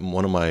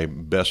one of my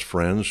best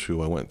friends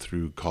who I went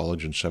through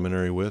college and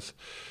seminary with,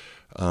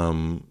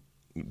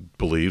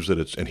 believes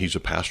that and he's a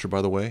pastor,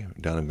 by the way,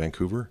 down in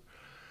Vancouver,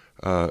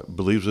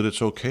 believes that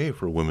it's okay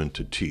for women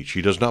to teach.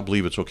 He does not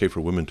believe it's okay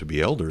for women to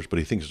be elders, but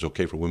he thinks it's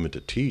okay for women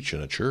to teach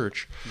in a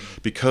church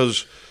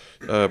because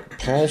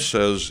Paul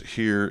says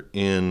here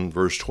in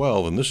verse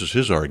 12, and this is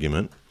his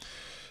argument,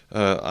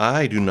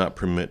 I do not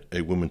permit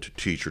a woman to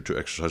teach or to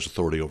exercise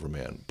authority over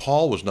man.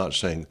 Paul was not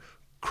saying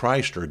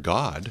Christ or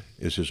God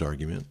is his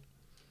argument.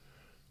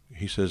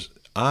 He says,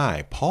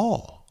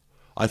 Paul,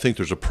 I think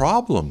there's a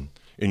problem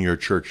in your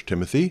church,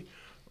 Timothy,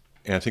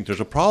 and I think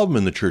there's a problem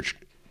in the church,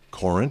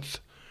 Corinth.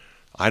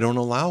 I don't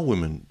allow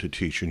women to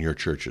teach in your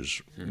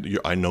churches.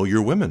 I know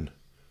you're women.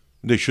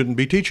 They shouldn't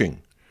be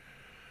teaching.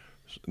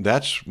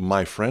 That's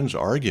my friend's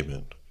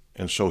argument.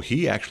 And so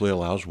he actually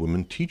allows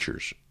women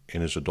teachers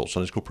in his adult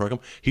Sunday school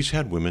program. He's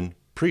had women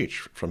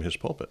preach from his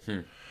pulpit.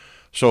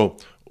 So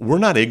we're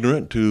not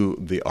ignorant to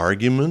the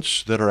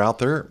arguments that are out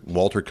there.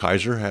 Walter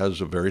Kaiser has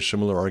a very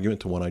similar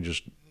argument to one I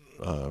just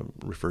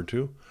referred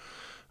to.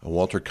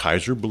 Walter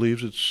Kaiser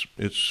believes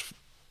it's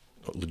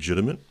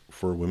legitimate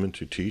for women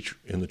to teach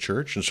in the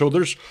church, and so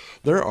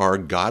there are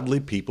godly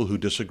people who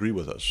disagree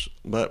with us.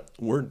 But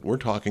you're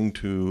talking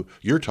to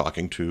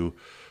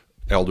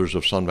elders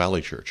of Sun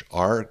Valley Church.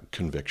 Our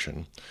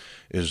conviction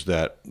is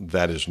that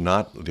is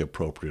not the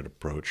appropriate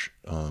approach,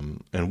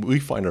 and we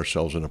find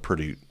ourselves in a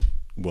pretty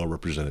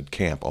well-represented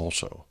camp.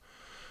 Also,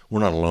 we're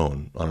not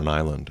alone on an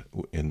island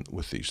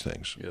with these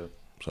things.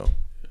 So.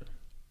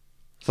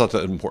 I thought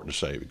that was important to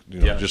say,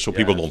 just so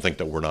people don't think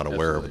that we're not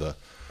aware of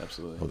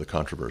the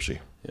controversy.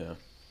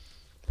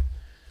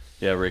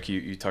 Yeah, Rick,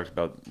 you talked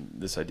about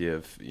this idea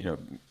of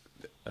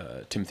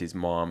Timothy's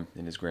mom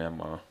and his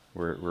grandma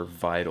were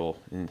vital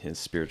in his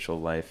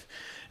spiritual life,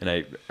 and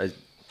I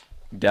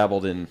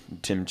dabbled in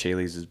Tim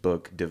Chaley's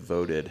book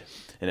Devoted,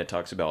 and it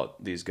talks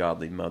about these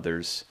godly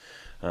mothers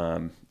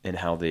and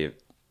how they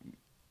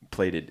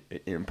played an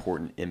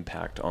important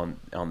impact on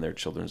their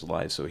children's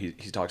lives. So he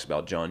talks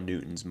about John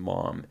Newton's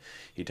mom.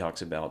 He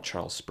talks about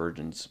Charles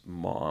Spurgeon's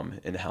mom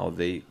and how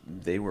they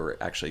were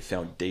actually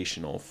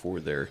foundational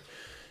for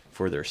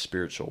their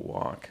spiritual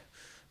walk,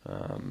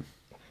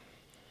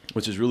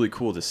 which is really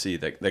cool to see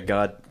that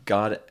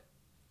God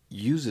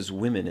uses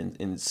women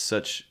in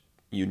such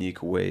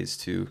unique ways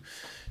to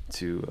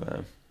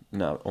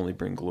not only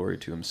bring glory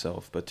to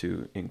Himself but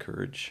to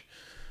encourage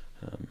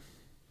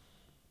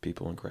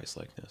people in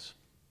Christ-likeness.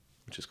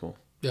 Which is cool.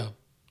 Yeah.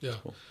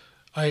 Cool.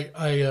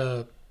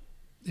 I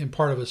in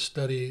part of a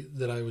study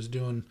that I was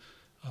doing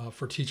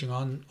for teaching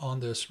on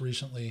this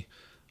recently,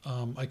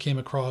 I came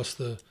across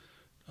the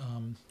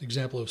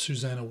example of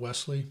Susanna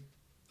Wesley.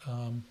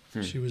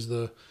 She was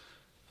the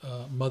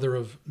mother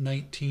of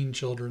 19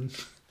 children,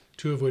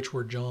 2 of which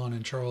were John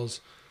and Charles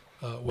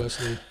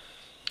Wesley.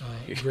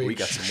 We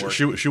got some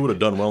work. She would have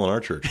done well in our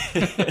church.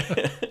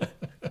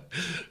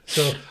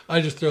 So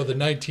I just throw the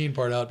 19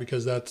 part out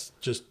because that's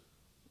just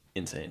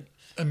Insane.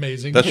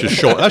 amazing. That's just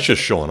showing. That's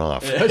just showing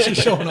off. That's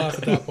just showing off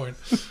at that point.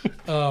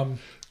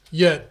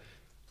 Yet,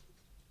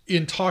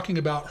 in talking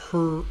about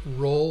her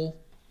role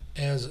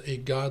as a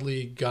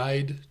godly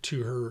guide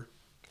to her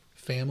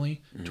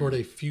family, toward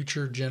a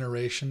future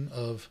generation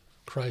of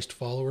Christ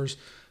followers,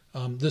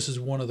 this is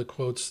one of the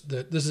quotes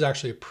this is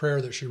actually a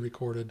prayer that she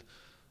recorded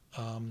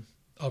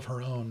of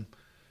her own.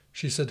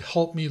 She said,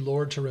 "Help me,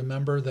 Lord, to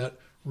remember that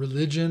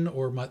religion,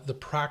 or the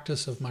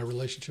practice of my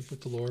relationship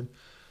with the Lord,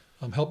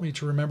 help me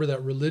to remember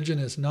that religion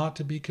is not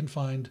to be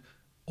confined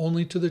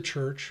only to the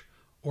church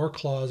or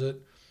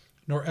closet,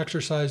 nor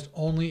exercised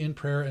only in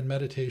prayer and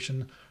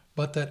meditation,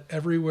 but that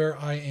everywhere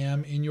I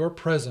am in your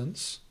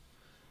presence,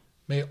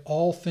 may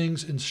all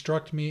things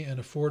instruct me and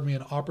afford me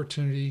an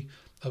opportunity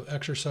of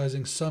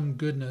exercising some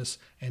goodness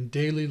and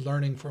daily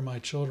learning for my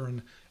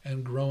children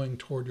and growing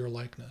toward your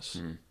likeness."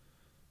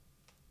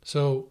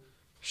 So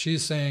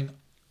she's saying,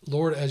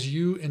 Lord, as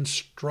you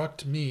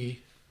instruct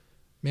me,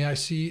 may I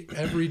see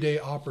everyday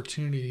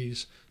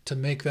opportunities to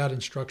make that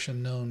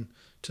instruction known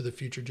to the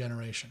future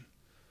generation.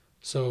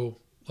 So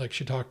like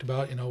she talked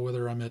about,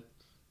 whether I'm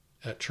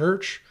at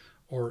church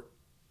or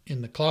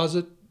in the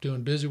closet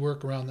doing busy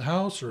work around the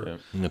house, or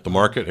At the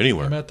market,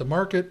 anywhere. I'm at the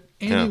market,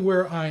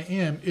 anywhere I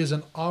am is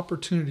an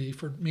opportunity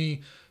for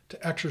me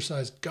to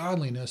exercise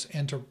godliness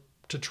and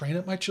to train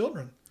up my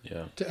children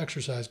to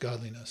exercise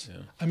godliness.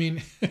 Yeah. I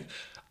mean,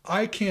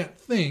 I can't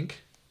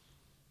think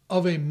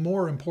of a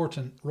more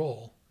important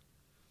role,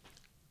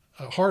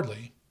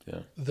 hardly,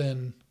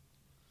 than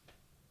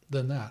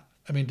that.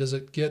 I mean, does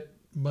it get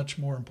much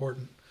more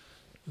important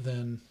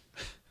than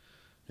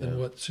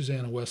what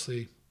Susanna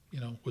Wesley,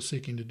 was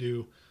seeking to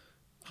do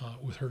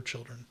with her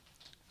children?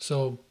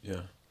 So,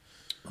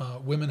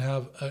 women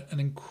have an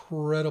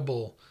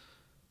incredible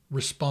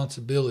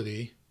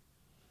responsibility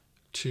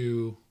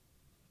to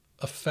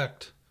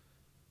affect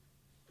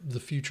the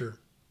future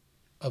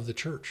of the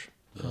church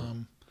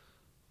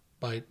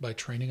by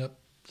training up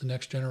the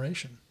next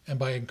generation and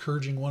by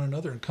encouraging one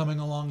another and coming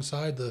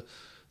alongside the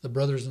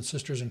brothers and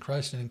sisters in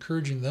Christ and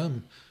encouraging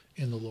them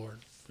in the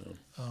Lord.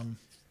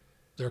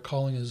 Their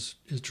calling is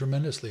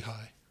tremendously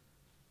high.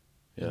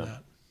 Yeah.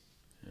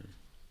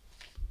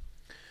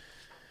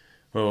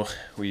 Well,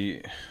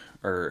 we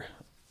are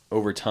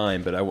over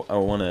time, but I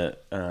want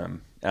to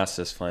ask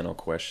this final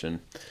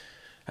question.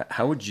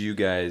 How would you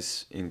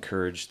guys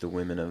encourage the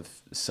women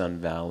of Sun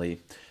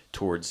Valley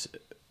towards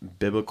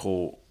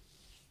biblical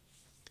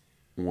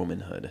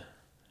womanhood?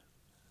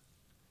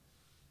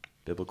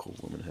 Biblical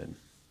womanhood.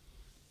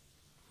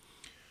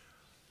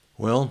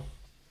 Well,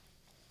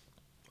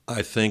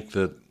 I think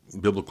that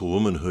biblical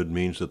womanhood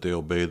means that they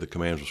obey the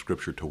commands of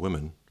Scripture to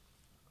women,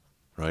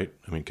 right?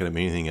 I mean, can it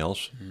mean anything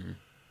else? Mm-hmm.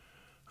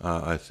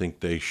 I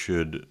think they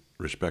should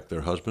respect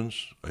their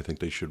husbands. I think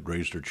they should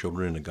raise their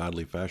children in a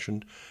godly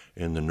fashion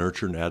in the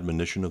nurture and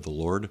admonition of the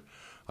Lord.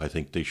 I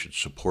think they should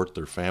support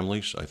their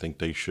families. I think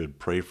they should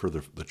pray for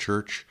the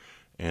church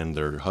and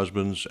their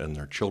husbands and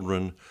their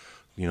children.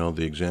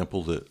 The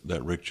example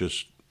that Rick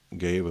just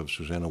gave of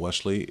Susanna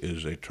Wesley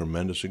is a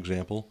tremendous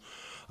example.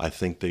 I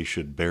think they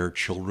should bear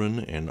children,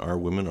 and our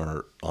women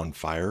are on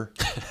fire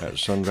at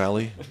Sun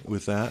Valley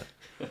with that.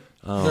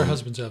 Their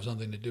husbands have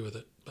something to do with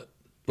it. But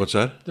what's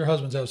that? Their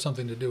husbands have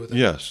something to do with it.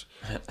 Yes.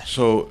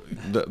 So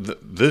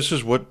this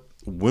is what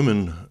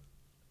women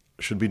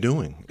should be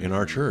doing in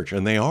our church,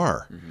 and they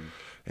are. Mm-hmm.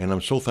 And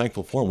I'm so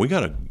thankful for them. We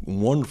got a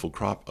wonderful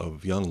crop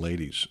of young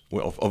ladies,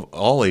 of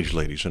all age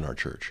ladies in our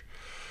church.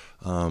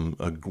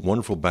 A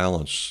wonderful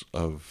balance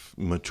of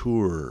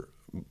mature,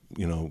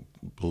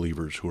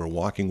 believers who are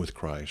walking with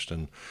Christ,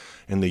 and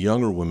the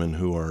younger women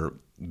who are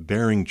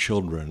bearing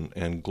children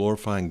and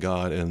glorifying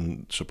God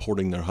and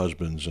supporting their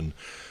husbands and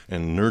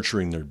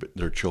nurturing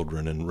their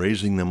children and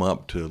raising them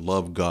up to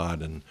love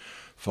God and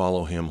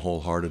follow Him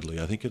wholeheartedly.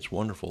 I think it's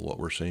wonderful what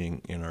we're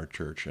seeing in our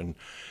church, and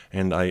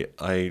I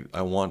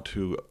want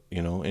to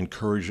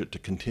encourage it to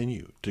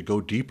continue to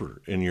go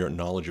deeper in your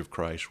knowledge of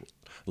Christ,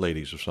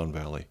 ladies of Sun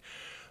Valley.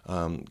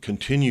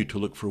 Continue to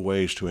look for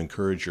ways to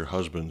encourage your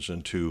husbands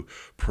and to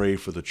pray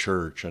for the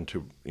church and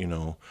to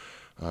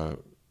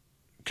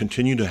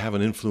continue to have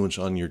an influence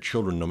on your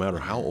children no matter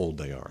how old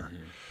they are.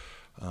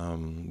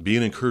 Be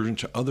an encouragement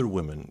to other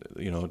women.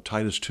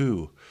 Titus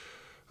 2.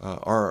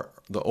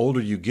 The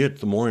older you get,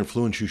 the more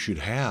influence you should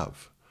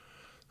have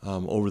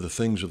over the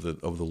things of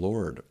the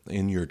Lord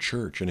in your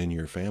church and in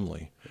your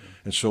family.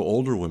 And so,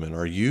 older women,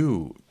 are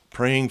you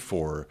praying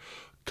for,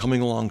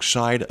 coming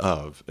alongside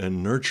of,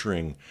 and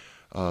nurturing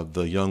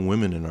the young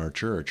women in our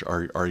church?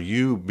 Are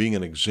you being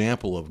an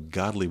example of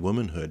godly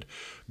womanhood,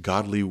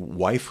 godly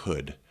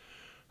wifehood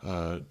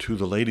to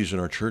the ladies in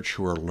our church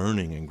who are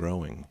learning and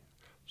growing?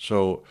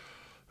 So,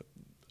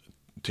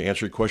 to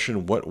answer your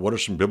question, what are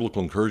some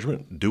biblical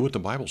encouragement? Do what the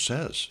Bible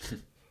says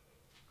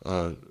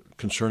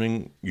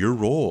concerning your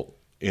role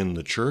in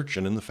the church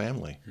and in the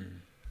family.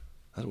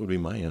 That would be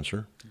my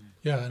answer.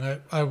 Yeah,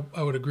 and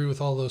I would agree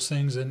with all those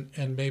things,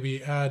 and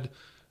maybe add,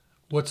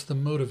 what's the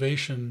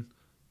motivation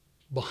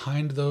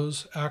behind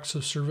those acts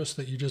of service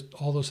that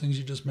all those things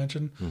you just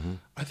mentioned.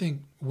 I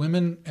think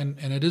women, and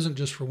it isn't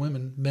just for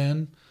women,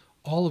 men,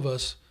 all of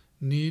us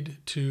need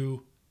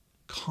to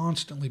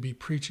constantly be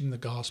preaching the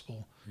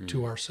gospel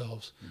to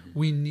ourselves.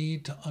 We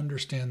need to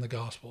understand the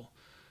gospel,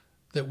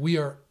 that we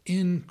are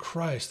in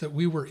Christ, that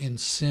we were in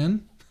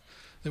sin,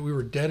 that we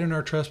were dead in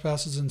our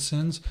trespasses and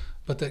sins,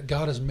 but that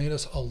God has made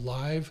us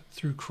alive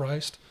through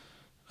Christ,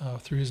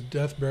 through his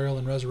death, burial,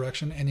 and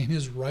resurrection. And in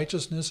his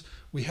righteousness,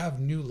 we have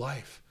new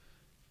life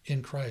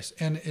in Christ.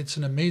 And it's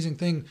an amazing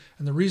thing.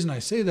 And the reason I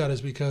say that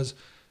is because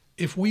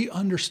if we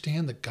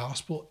understand the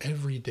gospel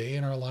every day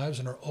in our lives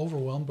and are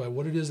overwhelmed by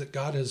what it is that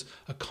God has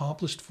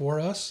accomplished for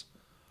us,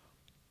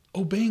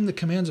 obeying the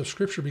commands of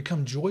Scripture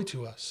become joy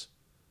to us.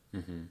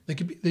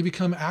 They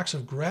become acts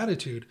of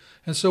gratitude.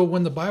 And so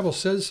when the Bible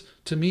says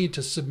to me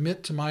to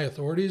submit to my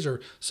authorities, or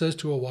says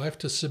to a wife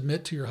to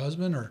submit to your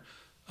husband,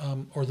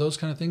 or those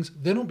kind of things,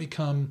 they don't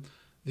become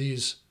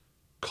these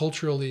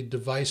culturally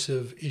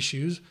divisive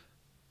issues.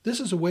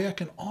 This is a way I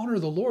can honor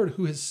the Lord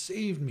who has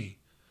saved me.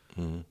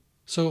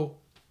 So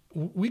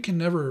we can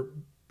never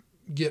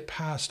get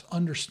past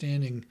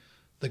understanding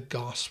the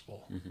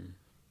gospel.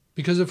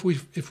 Because if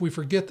we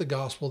forget the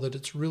gospel, that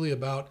it's really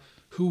about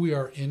who we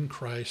are in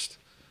Christ,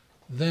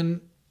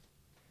 then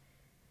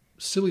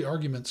silly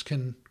arguments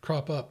can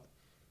crop up,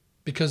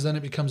 because then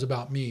it becomes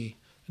about me,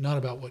 not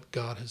about what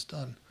God has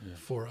done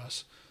for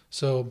us.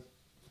 So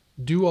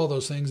do all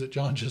those things that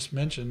John just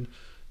mentioned,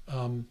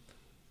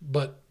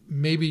 but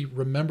maybe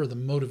remember the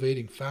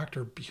motivating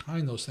factor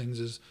behind those things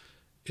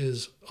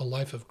is a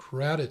life of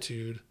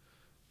gratitude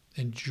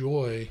and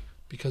joy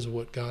because of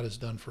what God has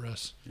done for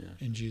us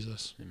in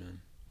Jesus.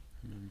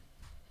 Amen.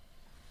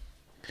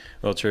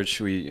 Well,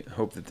 church, we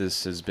hope that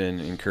this has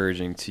been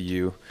encouraging to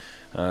you.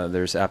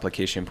 There's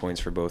application points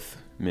for both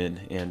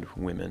men and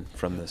women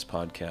from this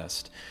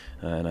podcast,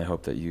 and I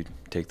hope that you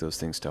take those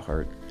things to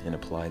heart and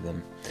apply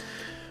them.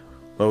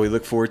 Well, we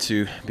look forward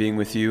to being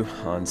with you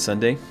on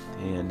Sunday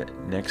and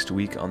next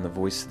week on The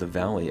Voice of the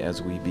Valley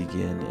as we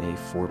begin a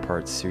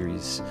 4-part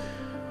series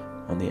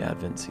on the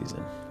Advent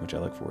season, which I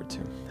look forward to.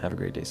 Have a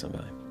great day, Sun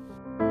Valley.